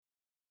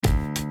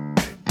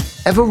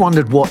Ever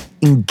wondered what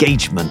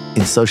engagement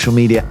in social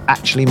media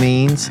actually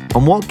means?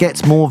 And what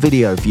gets more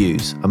video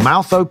views, a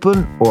mouth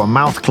open or a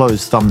mouth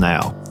closed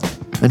thumbnail?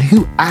 And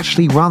who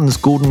actually runs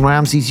Gordon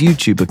Ramsay's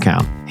YouTube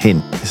account?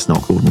 Hint, it's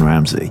not Gordon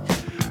Ramsay.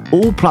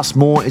 All plus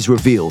more is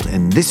revealed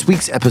in this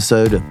week's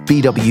episode of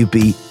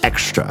BWB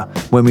Extra,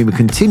 when we will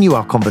continue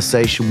our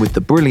conversation with the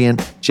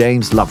brilliant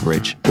James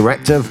Loveridge,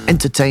 Director of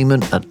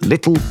Entertainment at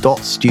Little Dot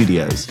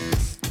Studios.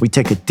 We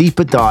take a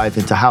deeper dive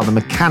into how the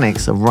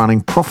mechanics of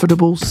running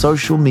profitable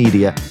social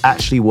media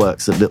actually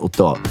works at Little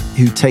Dot,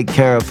 who take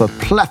care of a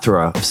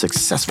plethora of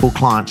successful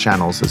client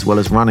channels as well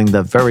as running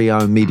their very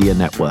own media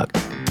network.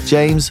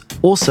 James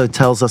also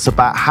tells us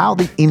about how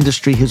the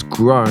industry has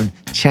grown,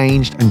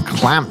 changed, and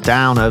clamped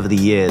down over the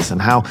years, and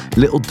how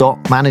Little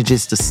Dot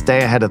manages to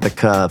stay ahead of the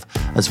curve,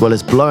 as well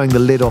as blowing the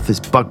lid off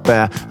his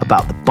bugbear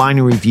about the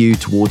binary view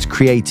towards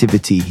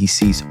creativity he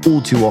sees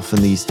all too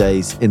often these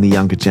days in the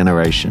younger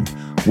generation.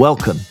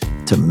 Welcome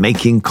to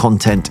Making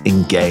Content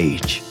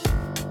Engage.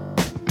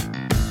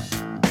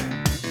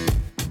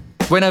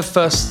 When I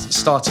first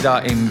started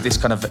out in this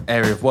kind of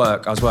area of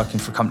work, I was working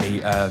for a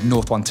company,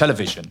 North One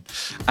Television.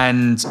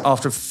 And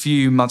after a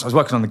few months, I was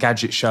working on The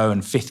Gadget Show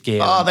and Fifth Gear.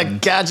 Oh, The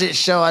Gadget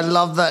Show. I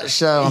love that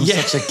show. I'm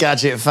such a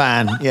Gadget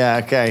fan. Yeah,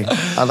 okay.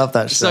 I love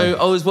that show. So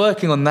I was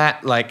working on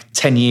that like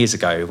 10 years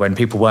ago when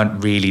people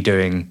weren't really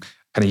doing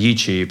kind of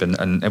YouTube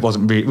and it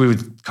wasn't really, we were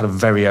kind of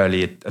very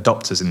early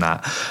adopters in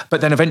that.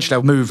 But then eventually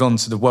I moved on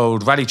to the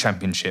World Rally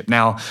Championship.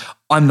 Now,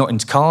 I'm not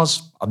into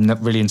cars. I'm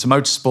not really into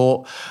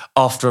motorsport.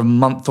 After a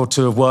month or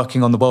two of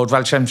working on the World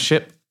Rally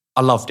Championship,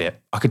 I loved it.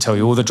 I could tell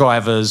you all the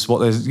drivers, what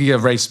the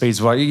race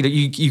speeds were.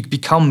 You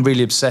become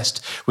really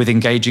obsessed with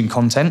engaging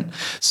content.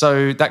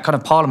 So that kind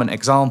of Parliament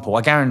example,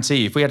 I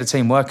guarantee if we had a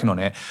team working on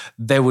it,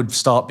 there would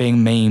start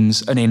being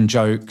memes and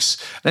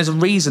in-jokes. There's a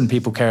reason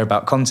people care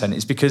about content.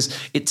 It's because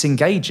it's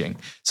engaging.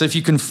 So if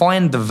you can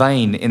find the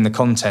vein in the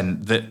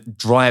content that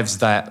drives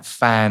that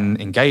fan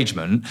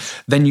engagement,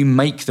 then you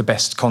make the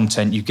best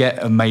content, you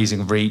get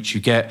amazing reach,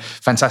 you get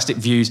fantastic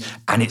views,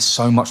 and it's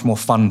so much more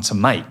fun to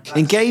make.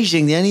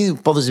 Engaging, the only thing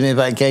that bothers me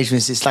about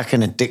engagement is it's like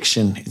an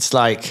addiction. It's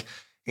like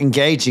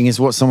engaging is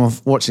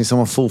watching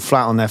someone fall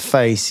flat on their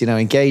face. You know,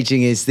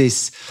 engaging is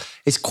this,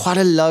 it's quite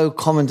a low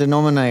common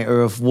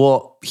denominator of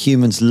what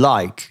humans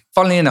like.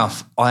 Funnily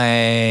enough,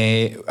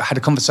 I had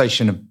a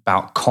conversation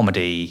about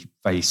comedy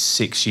maybe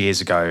 6 years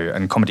ago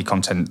and comedy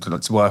content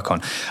to work on.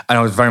 And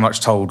I was very much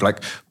told,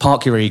 like,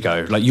 park your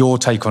ego. Like, your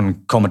take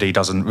on comedy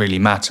doesn't really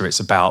matter. It's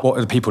about what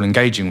are the people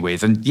engaging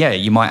with. And yeah,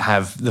 you might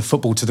have the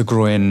football to the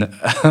groin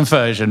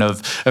version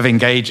of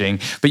engaging,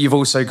 but you've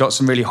also got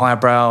some really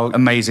highbrow,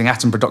 amazing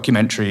Attenborough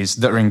documentaries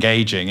that are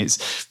engaging.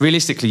 It's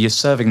realistically, you're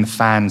serving the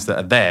fans that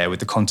are there with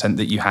the content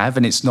that you have.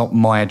 And it's not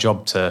my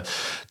job to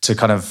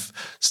kind of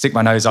stick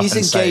my nose up and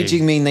say... Does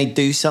engaging mean they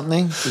do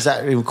something? Is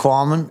that a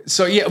requirement?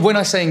 So yeah, when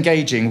I say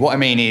engaging, what I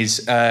mean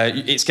is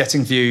it's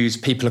getting views,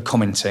 people are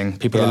commenting,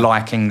 people are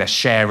liking, they're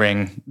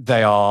sharing,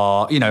 they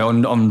are,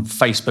 on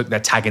Facebook,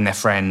 they're tagging their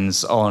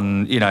friends,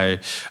 on,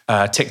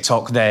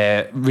 TikTok,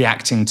 they're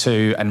reacting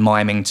to and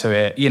miming to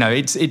it.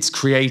 It's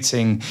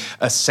creating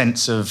a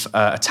sense of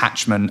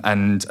attachment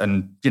and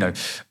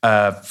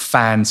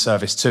fan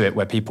service to it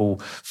where people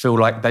feel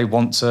like they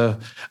want to,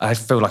 I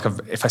feel like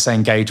if I say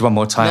engage one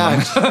more time.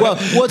 No. Well,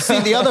 what's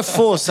the other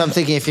force? I'm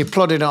thinking if you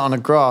plotted it on a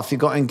graph, you've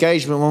got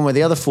engagement one way,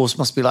 the other force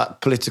must be like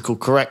political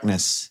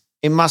correctness.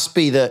 It must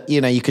be that,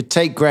 you could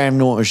take Graham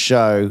Norton's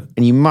show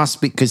and you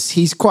must be, because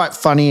he's quite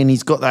funny and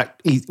he's got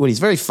that, he's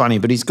very funny,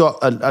 but he's got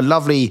a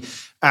lovely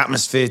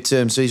atmosphere to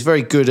him. So he's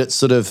very good at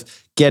sort of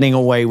getting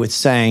away with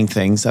saying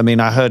things. I mean,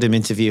 I heard him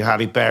interview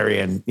Halle Berry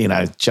and,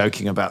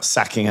 joking about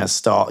sacking her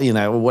star,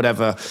 or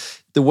whatever.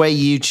 The way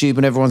YouTube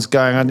and everyone's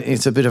going,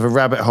 it's a bit of a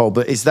rabbit hole,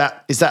 but is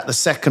that the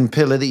second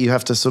pillar that you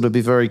have to sort of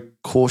be very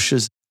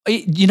cautious?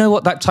 You know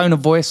what? That tone of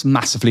voice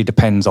massively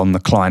depends on the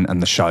client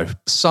and the show.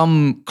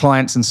 Some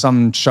clients and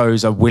some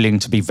shows are willing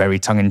to be very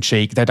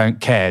tongue-in-cheek. They don't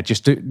care.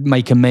 Just to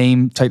make a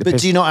meme, take the piss.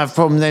 But do you not have a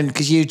problem then?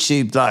 Because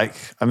YouTube,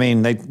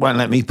 they won't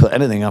let me put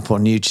anything up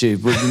on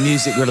YouTube with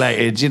music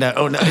related,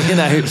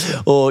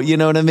 or you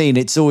know what I mean?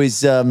 It's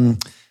always...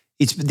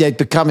 they're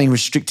becoming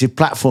restricted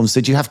platforms.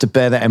 So do you have to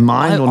bear that in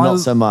mind or not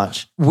so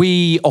much?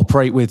 We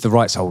operate with the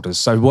rights holders.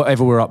 So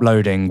whatever we're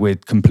uploading, we're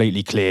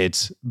completely cleared.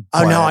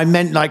 Oh, no, I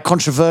meant like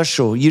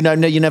controversial. No,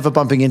 you're never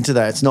bumping into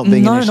that. It's not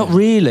being an issue. No, not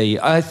really.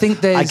 I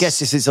think I guess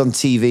this is on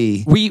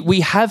TV. We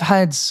have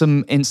had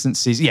some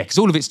instances, because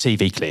all of it's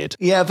TV cleared.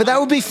 Yeah, but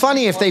that would be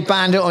funny if they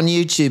banned it on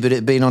YouTube and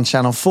it being on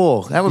Channel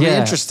 4. That would be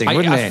interesting,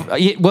 wouldn't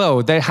it?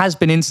 Well, there has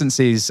been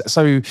instances.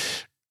 So...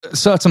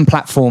 certain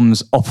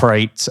platforms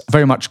operate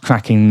very much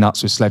cracking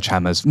nuts with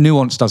sledgehammers.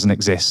 Nuance doesn't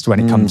exist when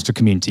it comes to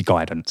community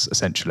guidance,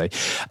 essentially.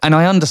 And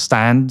I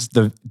understand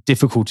the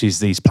difficulties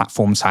these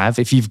platforms have.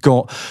 If you've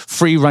got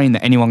free reign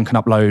that anyone can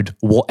upload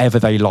whatever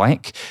they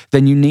like,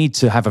 then you need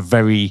to have a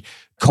very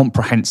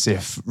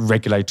comprehensive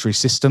regulatory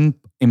system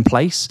in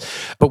place.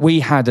 But we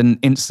had an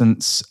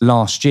instance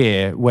last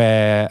year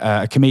where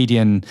a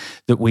comedian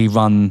that we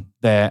run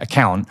their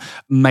account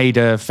made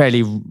a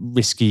fairly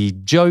risky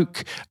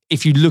joke.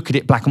 if you look at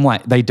it black and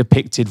white, they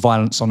depicted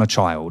violence on a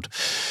child.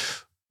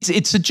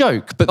 It's a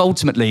joke, but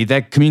ultimately,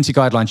 they're community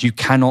guidelines. You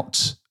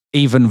cannot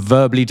even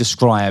verbally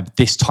describe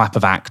this type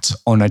of act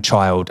on a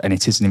child, and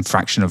it is an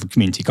infraction of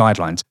community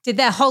guidelines. Did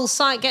their whole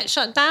site get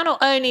shut down or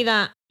only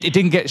that? It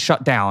didn't get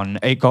shut down.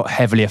 It got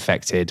heavily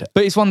affected.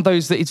 But it's one of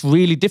those that it's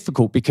really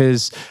difficult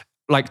because,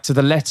 like, to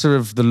the letter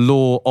of the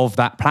law of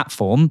that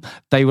platform,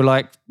 they were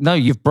like, no,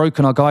 you've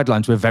broken our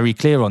guidelines. We're very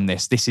clear on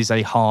this. This is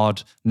a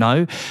hard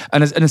no.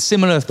 And a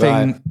similar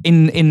thing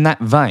in that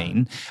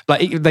vein,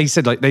 like they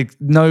said, like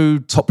no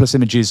topless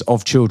images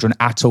of children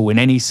at all in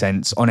any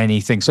sense on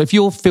anything. So if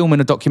you're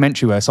filming a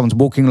documentary where someone's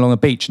walking along a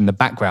beach in the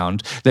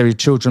background, there are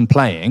children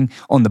playing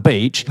on the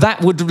beach, that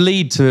would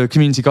lead to a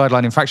community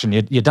guideline infraction.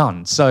 You're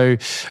done. So,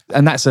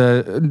 and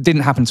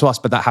didn't happen to us,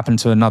 but that happened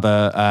to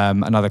another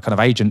kind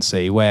of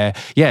agency where,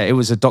 it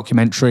was a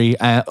documentary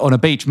on a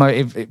beach.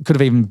 It could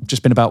have even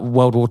just been about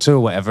World War II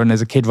or whatever, and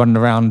there's a kid running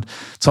around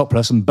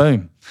topless, and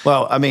boom.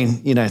 Well, I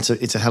mean,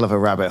 it's a hell of a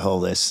rabbit hole,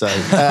 this. So,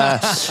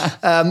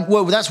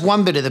 well, that's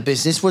one bit of the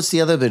business. What's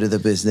the other bit of the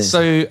business?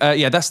 So,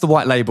 that's the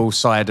white label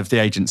side of the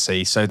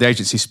agency. So the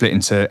agency split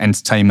into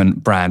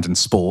entertainment, brand, and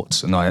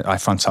sports, and I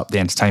front up the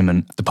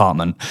entertainment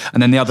department.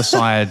 And then the other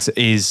side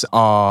is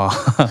our...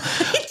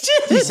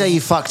 You say you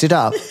fucked it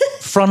up?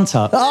 Front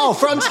up. Oh,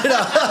 front it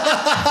up.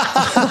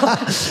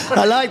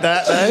 I like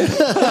that, though.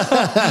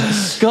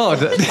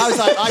 God. I was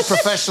like, I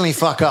professionally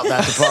fuck up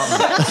that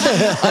department.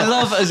 I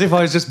love as if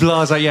I was just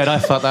blasé. I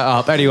fucked that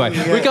up. Anyway,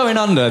 we're going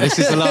under. This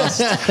is the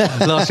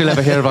last you'll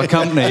ever hear of our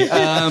company.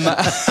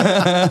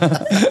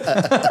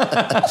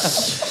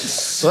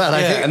 Well,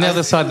 I think, and the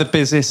other side of the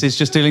business is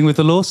just dealing with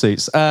the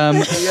lawsuits.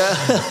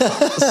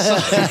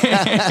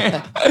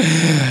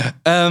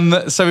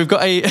 So we've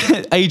got a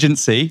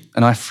agency,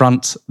 and I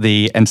front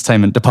the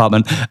entertainment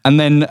department, and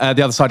then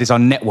the other side is our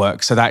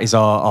network. So that is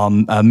our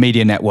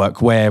media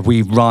network, where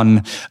we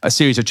run a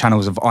series of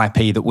channels of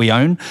IP that we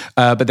own,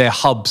 but they're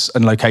hubs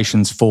and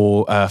locations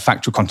for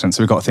factual content.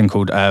 So we've got a thing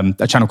called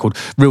a channel called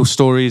Real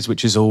Stories,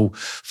 which is all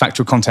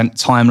factual content.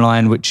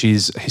 Timeline, which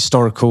is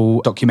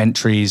historical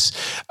documentaries,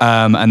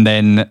 and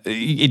then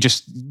it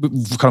just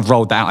kind of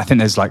rolled that out. I think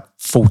there's like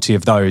 40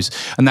 of those,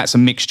 and that's a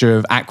mixture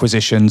of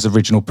acquisitions,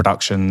 original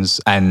productions,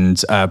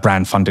 and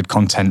brand-funded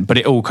content. But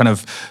it all kind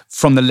of,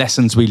 from the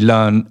lessons we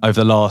learned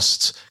over the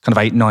last kind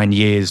of 8-9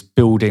 years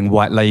building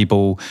white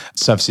label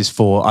services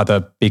for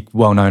other big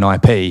well-known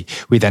IP,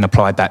 we then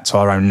applied that to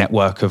our own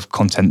network of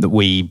content that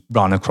we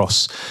run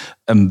across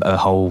a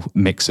whole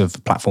mix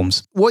of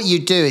platforms. What you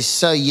do is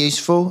so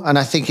useful, and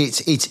I think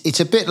it's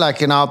a bit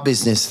like in our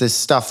business. There's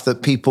stuff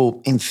that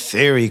people, in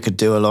theory, could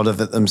do a lot of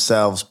it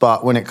themselves,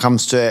 but when it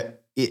comes to it,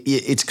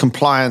 it's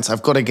compliance.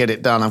 I've got to get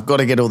it done. I've got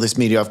to get all this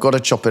media. I've got to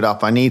chop it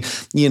up. I need,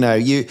 what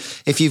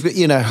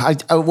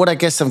I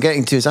guess I'm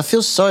getting to is I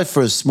feel sorry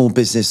for a small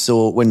business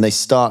or when they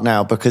start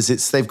now,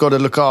 because they've got to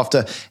look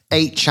after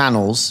 8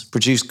 channels,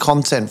 produce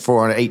content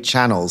for 8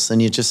 channels, and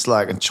you're just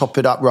like, and chop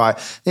it up right.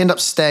 They end up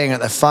staying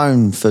at their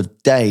phone for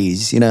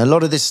days. A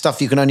lot of this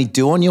stuff you can only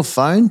do on your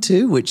phone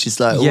too, which is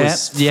like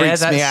always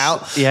freaks me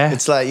out. Yeah.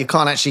 It's like you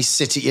can't actually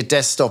sit at your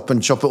desktop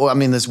and chop it. I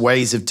mean, there's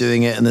ways of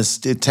doing it and there's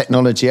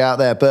technology out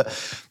there, but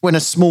when a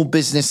small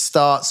business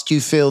starts, do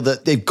you feel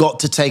that they've got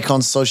to take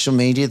on social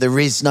media? There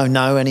is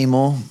no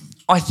anymore?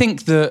 I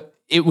think that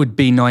it would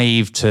be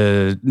naive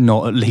to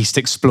not at least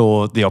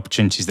explore the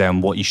opportunities there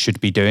and what you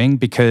should be doing,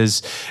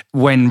 because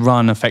when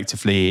run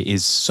effectively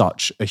is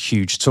such a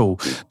huge tool.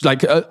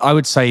 Like I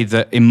would say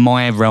that in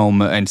my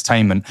realm of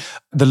entertainment,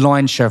 the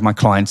lion's share of my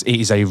clients, it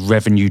is a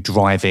revenue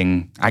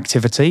driving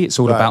activity. It's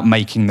all about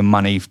making the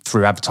money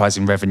through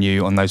advertising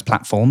revenue on those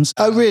platforms.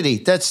 Oh, really?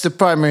 That's the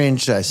primary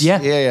interest?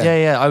 Yeah.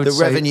 I would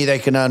say revenue they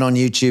can earn on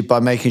YouTube by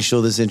making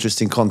sure there's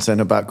interesting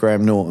content about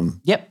Graham Norton.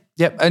 Yep.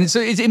 And so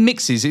it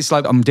mixes. It's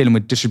like I'm dealing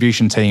with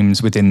distribution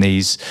teams within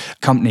these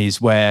companies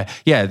where,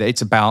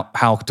 it's about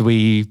how do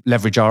we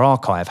leverage our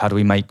archive? How do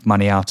we make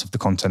money out of the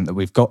content that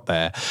we've got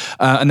there?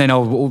 And then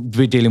I'll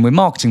be dealing with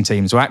marketing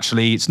teams where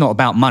actually it's not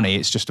about money.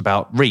 It's just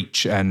about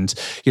reach and,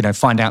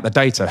 find out the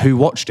data. Who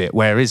watched it?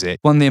 Where is it?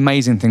 One of the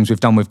amazing things we've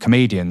done with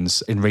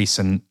comedians in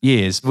recent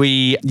years,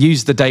 we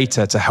use the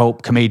data to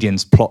help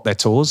comedians plot their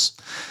tours.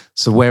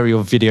 So where are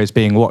your videos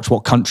being watched? What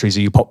countries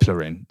are you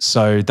popular in?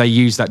 So they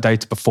used that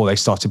data before they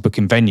started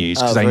booking venues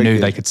because they knew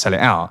they could sell it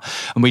out.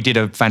 And we did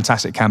a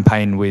fantastic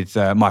campaign with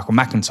Michael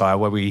McIntyre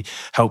where we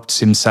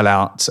helped him sell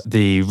out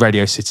the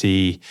Radio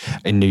City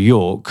in New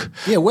York.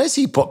 Yeah, where's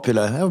he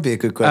popular? That would be a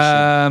good question.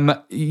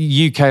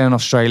 UK and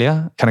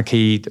Australia, kind of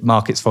key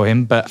markets for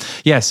him. But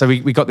so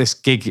we got this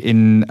gig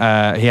he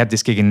had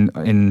this gig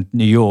in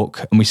New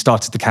York, and we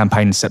started the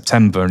campaign in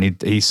September, and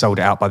he sold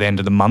it out by the end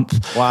of the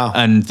month. Wow.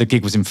 And the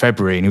gig was in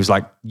February, and he was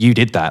like, you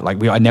did that.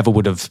 Like I never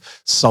would have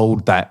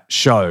sold that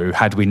show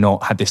had we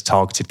not had this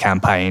targeted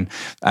campaign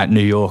at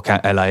New York,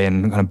 at LA,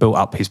 and kind of built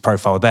up his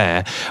profile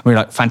there. And we were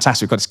like,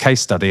 fantastic, we've got this case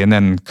study. And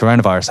then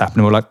coronavirus happened,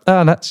 and we were like,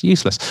 oh, that's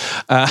useless.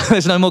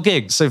 There's no more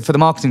gigs. So for the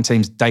marketing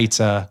teams,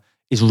 data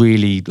is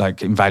really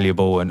like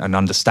invaluable, and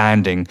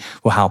understanding,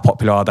 well, how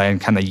popular are they and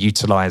can they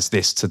utilize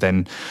this to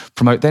then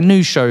promote their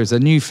new shows, their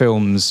new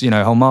films,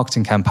 whole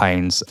marketing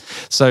campaigns.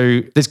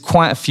 So there's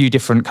quite a few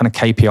different kind of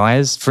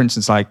KPIs. For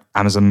instance, like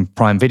Amazon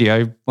Prime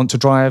Video want to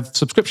drive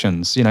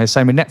subscriptions,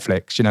 same with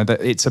Netflix,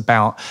 that it's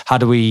about how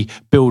do we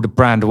build a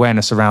brand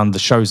awareness around the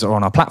shows that are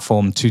on our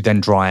platform to then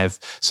drive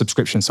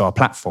subscriptions to our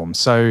platform.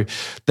 So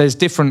there's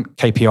different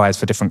KPIs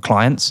for different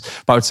clients,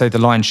 but I would say the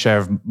lion's share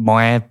of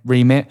my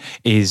remit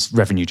is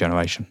revenue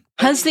generation.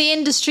 Has the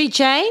industry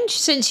changed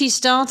since you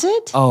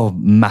started? Oh,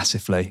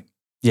 massively.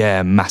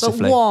 Yeah,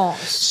 massively. But what?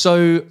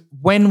 So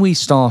when we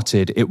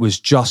started, it was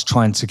just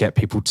trying to get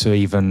people to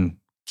even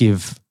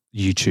give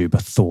YouTube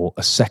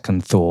a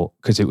second thought,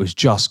 because it was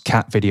just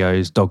cat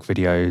videos, dog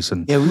videos,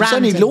 and it was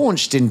only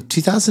launched in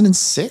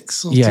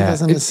 2006 or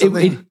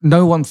 2007.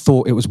 No one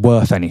thought it was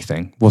worth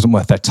anything. Wasn't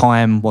worth their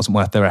time, wasn't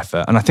worth their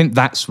effort. And I think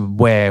that's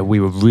where we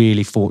were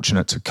really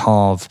fortunate to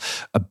carve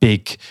a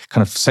big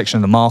kind of section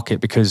of the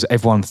market, because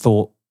everyone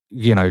thought,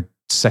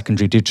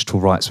 secondary digital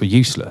rights were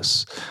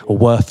useless or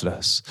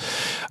worthless.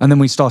 And then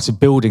we started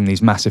building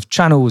these massive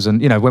channels.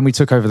 And, when we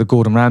took over the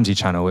Gordon Ramsay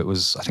channel, it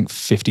was, I think,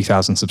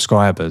 50,000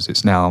 subscribers.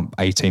 It's now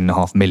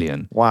 18.5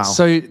 million. Wow.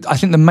 So I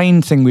think the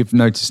main thing we've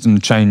noticed in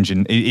the change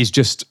is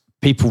just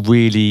people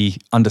really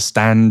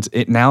understand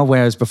it now,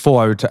 whereas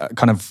before I would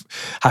kind of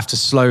have to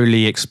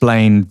slowly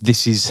explain,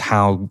 this is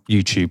how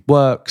YouTube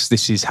works,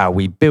 this is how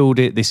we build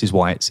it, this is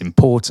why it's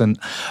important.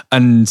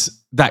 And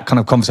that kind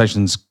of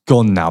conversation's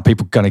gone now.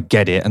 People are going to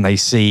get it, and they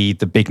see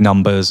the big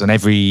numbers, and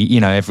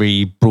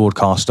every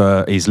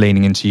broadcaster is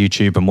leaning into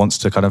YouTube and wants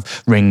to kind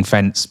of ring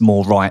fence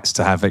more rights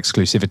to have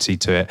exclusivity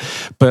to it.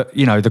 But,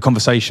 the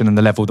conversation and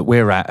the level that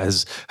we're at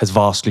has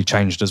vastly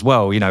changed as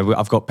well.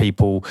 I've got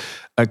people,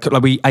 like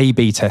we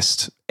A/B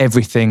test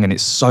everything, and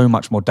it's so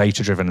much more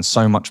data driven and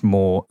so much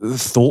more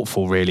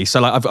thoughtful, really. So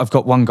like I've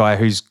got one guy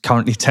who's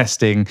currently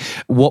testing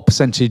what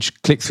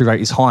percentage click-through rate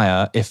is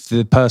higher if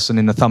the person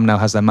in the thumbnail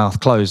has their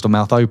mouth closed or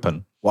mouth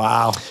open.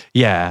 Wow.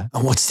 Yeah.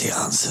 And what's the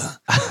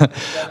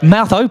answer?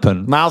 Mouth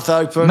open. Mouth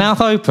open.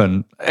 Mouth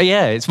open.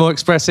 Yeah, it's more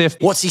expressive.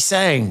 What's he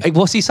saying?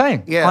 What's he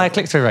saying? Yeah. Higher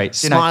click-through rates.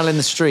 Smile in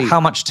the street.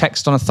 How much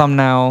text on a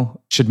thumbnail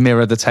should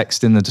mirror the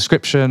text in the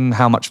description?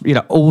 How much,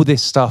 all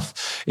this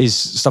stuff is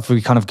stuff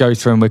we kind of go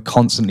through, and we're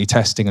constantly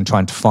testing and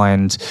trying to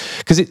find,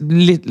 because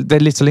they're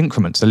little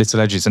increments, they're little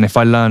edges. And if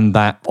I learn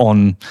that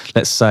on,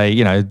 let's say,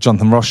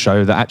 Jonathan Ross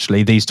show, that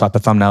actually these type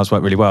of thumbnails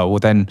work really well,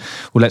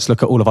 let's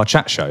look at all of our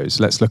chat shows.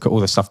 Let's look at all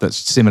the stuff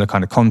that's similar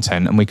kind of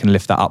content, and we can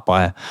lift that up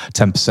by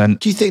 10%.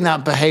 Do you think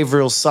that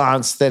behavioral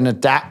science then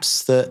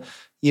adapts that,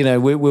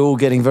 we're all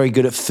getting very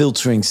good at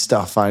filtering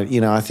stuff? I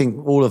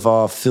think all of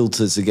our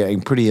filters are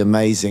getting pretty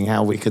amazing,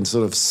 how we can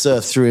sort of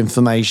surf through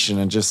information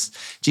and just,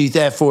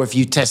 therefore, if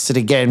you test it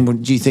again,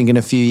 do you think in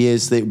a few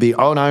years that it would be,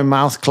 oh no,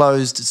 mouth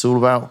closed, it's all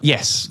about?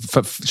 Yes,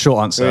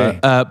 short answer. Really?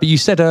 But you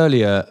said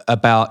earlier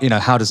about,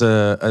 how does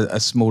a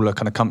smaller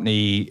kind of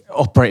company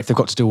operate if they've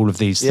got to do all of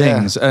these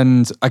things?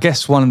 And I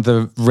guess one of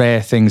the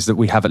rare things that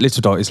we have at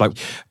Little Dot is like,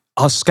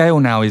 our scale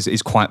now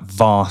is quite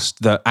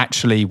vast, that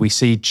actually we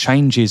see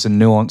changes and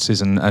nuances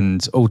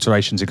and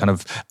alterations in kind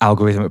of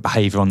algorithmic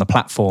behavior on the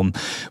platform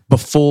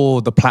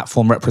before the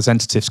platform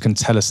representatives can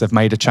tell us they've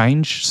made a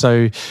change.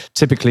 So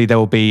typically there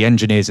will be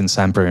engineers in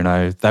San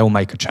Bruno, they will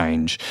make a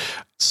change.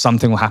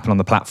 Something will happen on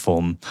the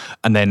platform,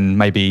 and then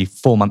maybe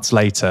 4 months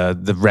later,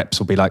 the reps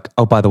will be like,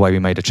 oh, by the way, we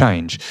made a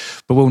change.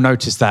 But we'll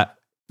notice that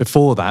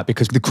before that,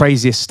 because the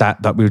craziest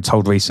stat that we were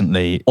told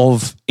recently,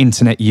 of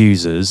internet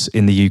users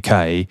in the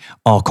UK,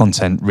 our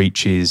content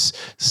reaches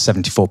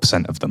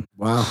 74% of them.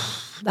 Wow.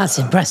 That's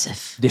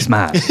impressive. It's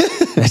mad.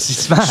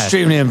 It's mad.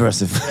 Extremely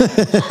impressive.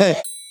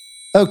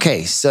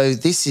 Okay, so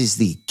this is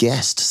the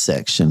guest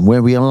section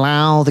where we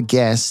allow the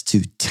guests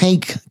to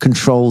take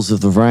controls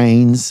of the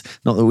reins,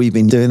 not that we've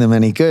been doing them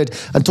any good,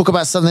 and talk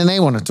about something they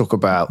want to talk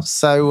about.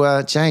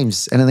 So,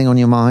 James, anything on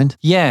your mind?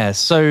 Yeah,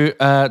 so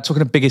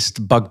talking of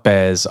biggest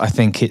bugbears, I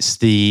think it's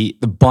the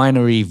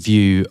binary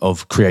view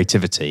of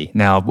creativity.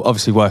 Now,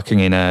 obviously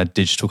working in a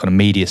digital kind of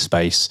media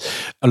space,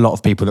 a lot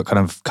of people that kind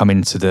of come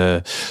into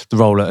the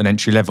role at an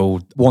entry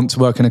level want to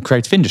work in a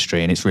creative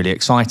industry, and it's really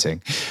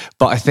exciting.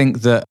 But I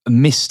think that a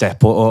misstep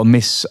or a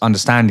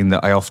misunderstanding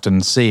that I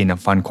often see and I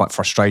find quite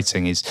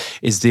frustrating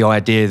is the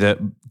idea that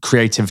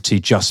creativity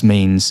just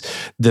means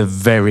the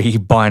very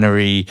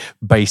binary,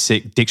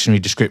 basic dictionary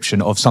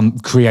description of some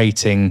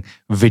creating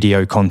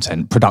video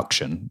content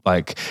production,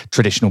 like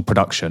traditional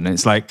production.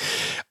 It's like,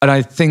 and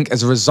I think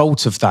as a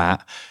result of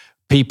that,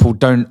 people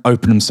don't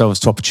open themselves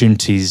to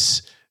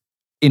opportunities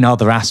in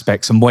other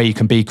aspects and where you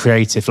can be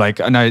creative.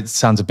 Like, I know it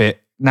sounds a bit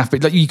naff,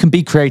 but like, you can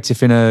be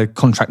creative in a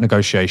contract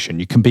negotiation.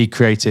 You can be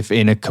creative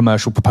in a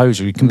commercial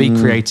proposal. You can be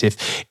creative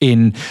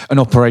in an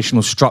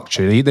operational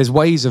structure. There's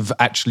ways of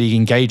actually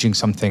engaging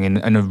something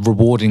in a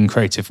rewarding,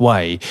 creative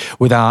way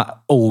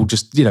without all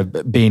just,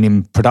 being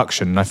in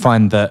production. And I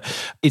find that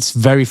it's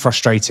very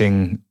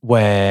frustrating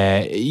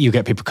where you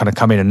get people kind of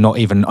come in and not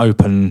even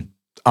open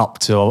up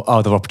to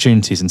other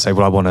opportunities and say,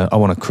 well, I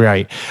want to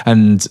create.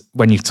 And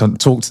when you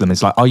talk to them,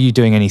 it's like, are you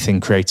doing anything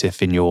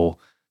creative in your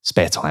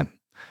spare time?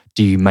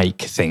 Do you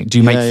make things? Do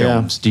you make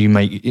films? Do you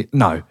make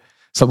no?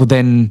 So well,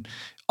 then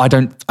I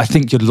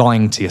think you're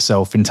lying to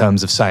yourself in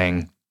terms of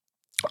saying,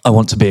 I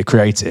want to be a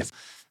creative.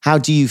 How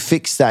do you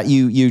fix that?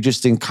 You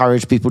just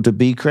encourage people to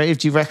be creative?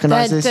 Do you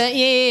recognise this?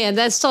 Yeah.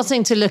 They're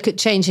starting to look at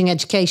changing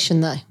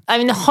education, though. I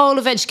mean, the whole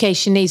of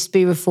education needs to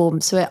be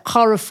reformed. So it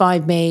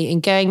horrified me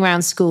in going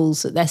around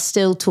schools that they're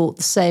still taught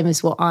the same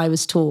as what I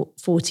was taught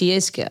 40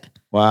 years ago.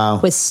 Wow.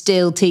 We're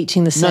still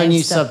teaching the same No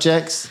new stuff.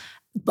 subjects?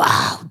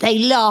 Wow, they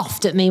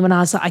laughed at me when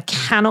I was like, I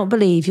cannot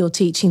believe you're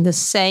teaching the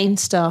same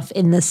stuff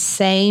in the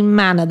same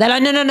manner. They're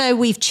like, no,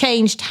 we've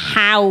changed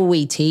how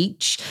we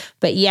teach.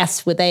 But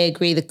yes, would they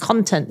agree the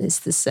content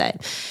is the same?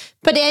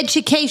 But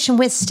education,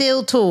 we're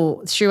still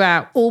taught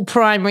throughout all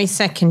primary,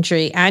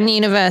 secondary and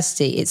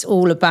university. It's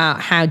all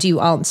about how do you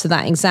answer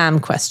that exam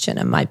question.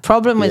 And my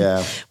problem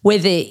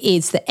with it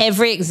is that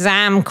every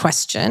exam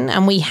question,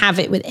 and we have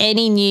it with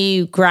any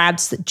new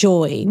grads that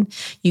join,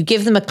 you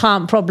give them a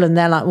client problem,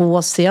 they're like, well,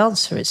 what's the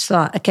answer? It's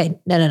like, okay,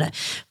 no.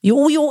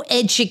 All your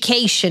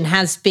education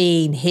has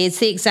been, here's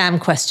the exam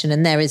question,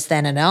 and there is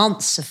then an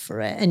answer for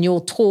it. And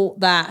you're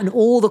taught that, and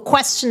all the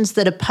questions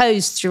that are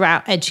posed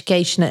throughout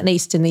education, at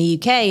least in the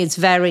UK, is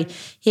very,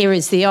 here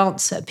is the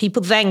answer.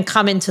 People then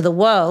come into the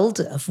world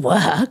of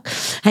work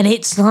and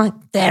it's like,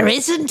 there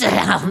isn't an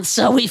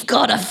answer. We've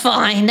got to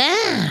find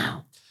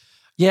out.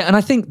 Yeah, and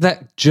I think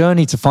that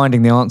journey to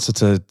finding the answer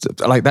to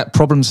like that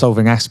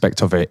problem-solving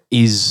aspect of it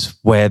is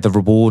where the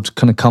reward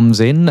kind of comes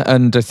in.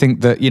 And I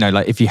think that,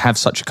 like if you have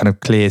such a kind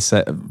of clear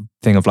set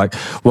thing of like,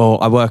 well,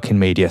 I work in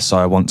media, so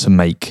I want to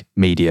make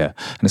media.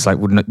 And it's like,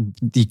 well, no,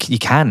 you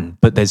can,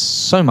 but there's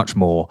so much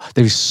more.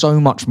 There is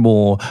so much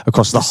more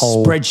across the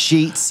whole...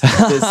 Spreadsheets.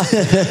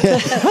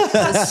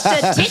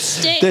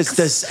 Statistics.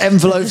 There's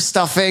envelope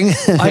stuffing.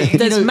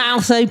 There's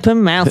mouth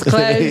open, mouth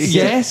closed.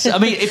 Yes. I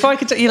mean, if I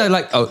could,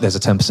 there's a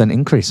 10%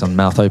 increase on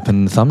mouth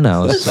open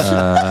thumbnails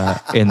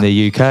in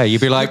the UK.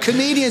 You'd be like... The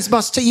comedians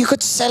you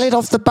could sell it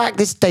off the back,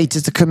 this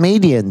data to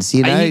comedians,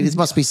 There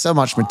must be so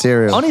much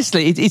material.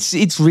 Honestly,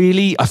 it's really...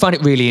 I find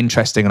it really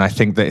interesting, and I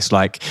think that it's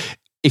like,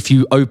 if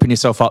you open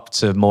yourself up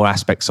to more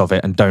aspects of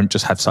it and don't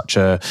just have such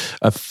a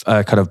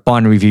kind of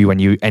binary view when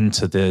you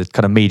enter the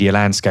kind of media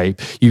landscape,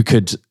 you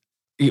could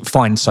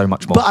find so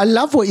much more. But I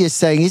love what you're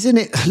saying, isn't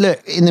it?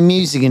 Look, in the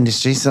music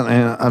industry, something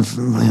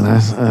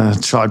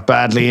I've tried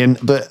badly in,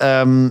 but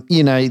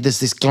there's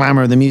this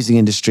glamour of the music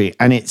industry,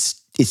 and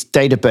it's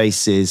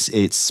databases,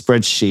 it's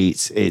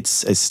spreadsheets,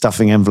 it's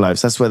stuffing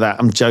envelopes. That's where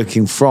I'm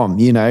joking from,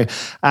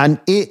 And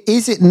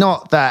is it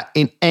not that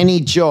in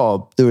any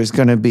job there is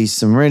going to be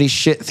some really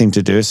shit thing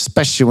to do,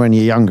 especially when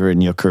you're younger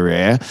in your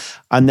career,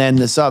 and then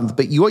there's other.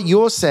 But what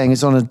you're saying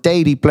is on a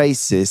daily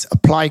basis,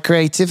 apply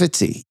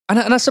creativity. And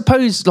I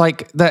suppose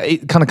like that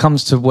it kind of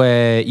comes to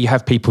where you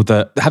have people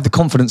that have the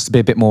confidence to be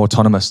a bit more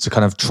autonomous, to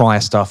kind of try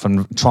stuff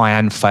and try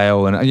and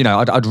fail. And,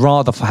 I'd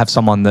rather have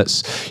someone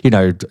that's,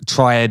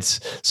 tried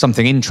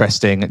something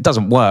interesting. It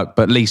doesn't work,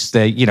 but at least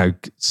they're,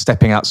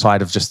 stepping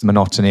outside of just the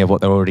monotony of what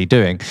they're already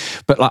doing.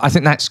 But I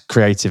think that's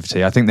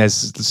creativity. I think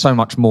there's so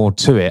much more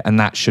to it, and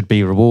that should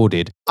be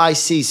rewarded. I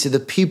see. So the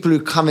people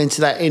who come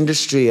into that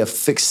industry are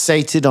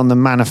fixated on the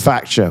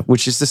manufacture,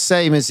 which is the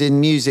same as in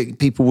music.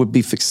 People would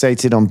be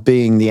fixated on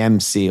being the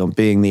MC, on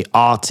being the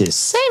artist.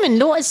 Same in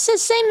law. It's the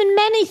same in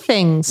many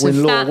things.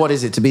 In law, what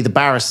is it? To be the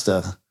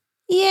barrister?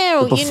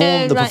 Yeah,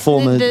 the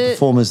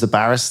performer's the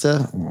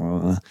barrister?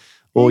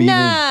 Or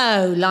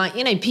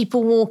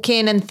people walk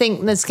in and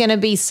think there's going to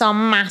be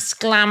some mass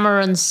glamour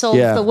and solve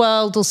the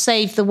world or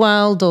save the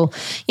world, or,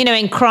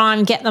 in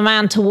crime, get the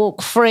man to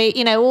walk free,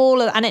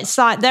 and it's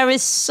like, there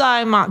is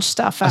so much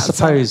stuff outside.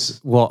 I suppose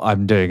what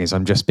I'm doing is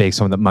I'm just being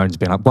someone that moans,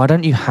 being like, why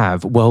don't you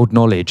have world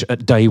knowledge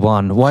at day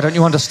one? Why don't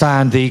you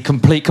understand the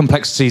complete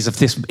complexities of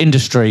this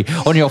industry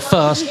on your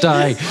first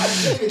day?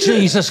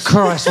 Jesus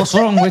Christ, what's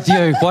wrong with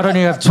you? Why don't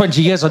you have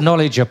 20 years of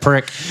knowledge, you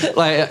prick?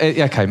 Like,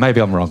 okay,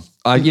 maybe I'm wrong.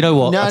 You know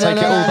what? No, I'll take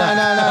it all back.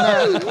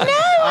 No,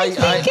 I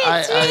think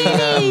it's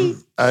really...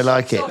 I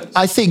like it.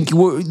 I think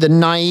the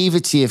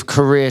naivety of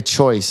career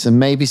choice, and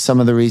maybe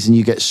some of the reason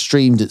you get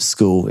streamed at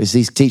school, is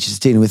these teachers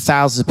dealing with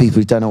thousands of people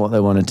who don't know what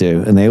they want to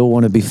do, and they all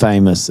want to be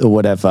famous or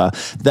whatever.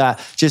 That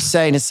just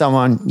saying to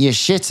someone, you're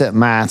shit at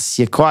maths,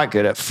 you're quite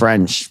good at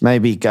French,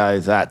 maybe go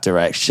that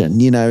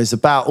direction, is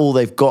about all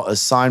they've got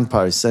as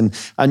signposts. And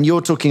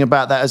you're talking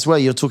about that as well.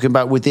 You're talking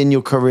about within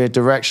your career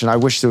direction. I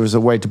wish there was a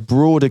way to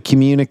broader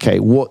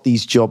communicate what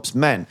these jobs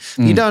meant.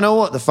 You don't know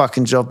what the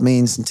fucking job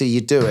means until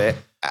you do it.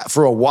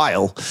 For a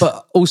while.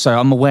 But also,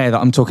 I'm aware that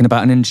I'm talking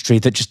about an industry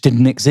that just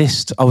didn't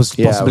exist. I was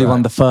possibly one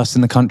of the first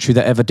in the country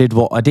that ever did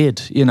what I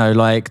did. No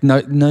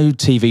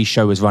TV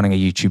show was running a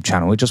YouTube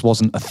channel. It just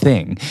wasn't a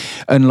thing.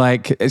 And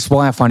it's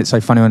why I find it so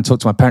funny when I talk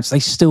to my parents.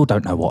 They still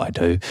don't know what I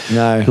do.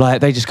 No.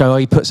 They just go,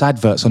 he puts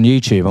adverts on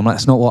YouTube. I'm like,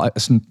 that's not what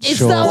Is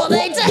that what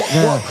they do?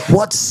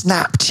 What's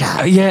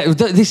Snapchat?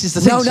 This is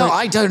the thing. No,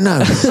 I don't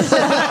know.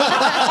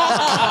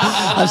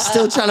 I'm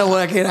still trying to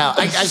work it out.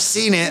 I've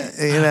seen it.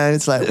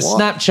 It's like, what?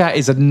 Snapchat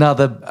is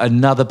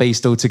another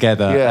beast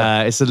altogether.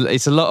 Yeah.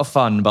 It's a lot of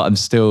fun, but I'm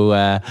still,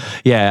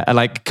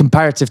 like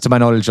comparative to my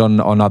knowledge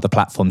on other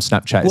platforms,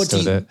 Snapchat is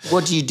still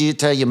What do you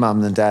tell your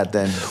mum and dad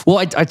then? Well,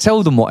 I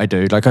tell them what I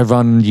do. Like I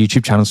run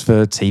YouTube channels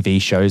for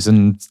TV shows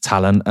and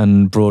talent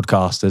and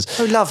broadcasters.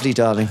 Oh, lovely,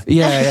 darling.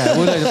 Yeah.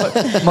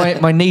 Well, no,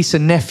 my niece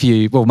and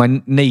nephew,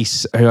 my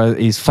niece, who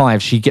is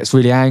 5, she gets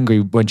really angry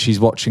when she's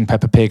watching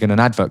Peppa Pig and an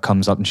advert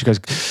comes up and she goes,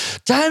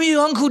 "Damn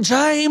you, Uncle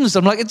James."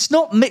 I'm like, it's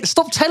not me.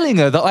 Stop telling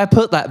her that I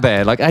put that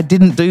there. Like, I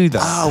didn't do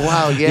that. Oh,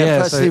 wow.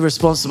 Yeah, personally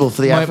responsible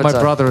for the advert. My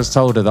brother has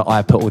told her that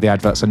I put all the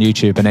adverts on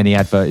YouTube and any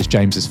advert is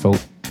James's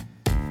fault.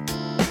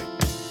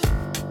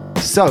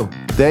 So,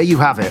 there you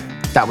have it.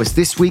 That was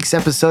this week's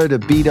episode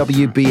of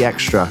BWB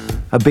Extra.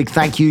 A big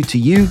thank you to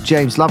you,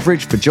 James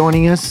Loveridge, for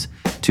joining us,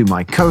 to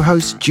my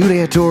co-host,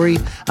 Julia Torrey,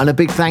 and a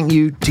big thank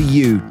you to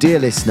you, dear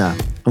listener.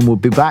 And we'll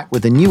be back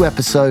with a new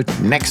episode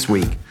next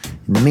week.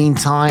 In the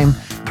meantime,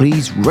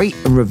 please rate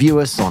and review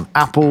us on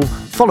Apple,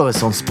 follow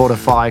us on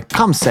Spotify,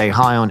 come say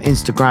hi on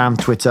Instagram,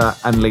 Twitter,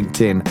 and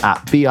LinkedIn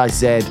at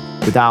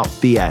BIZ without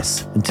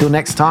BS. Until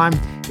next time,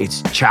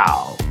 it's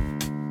ciao.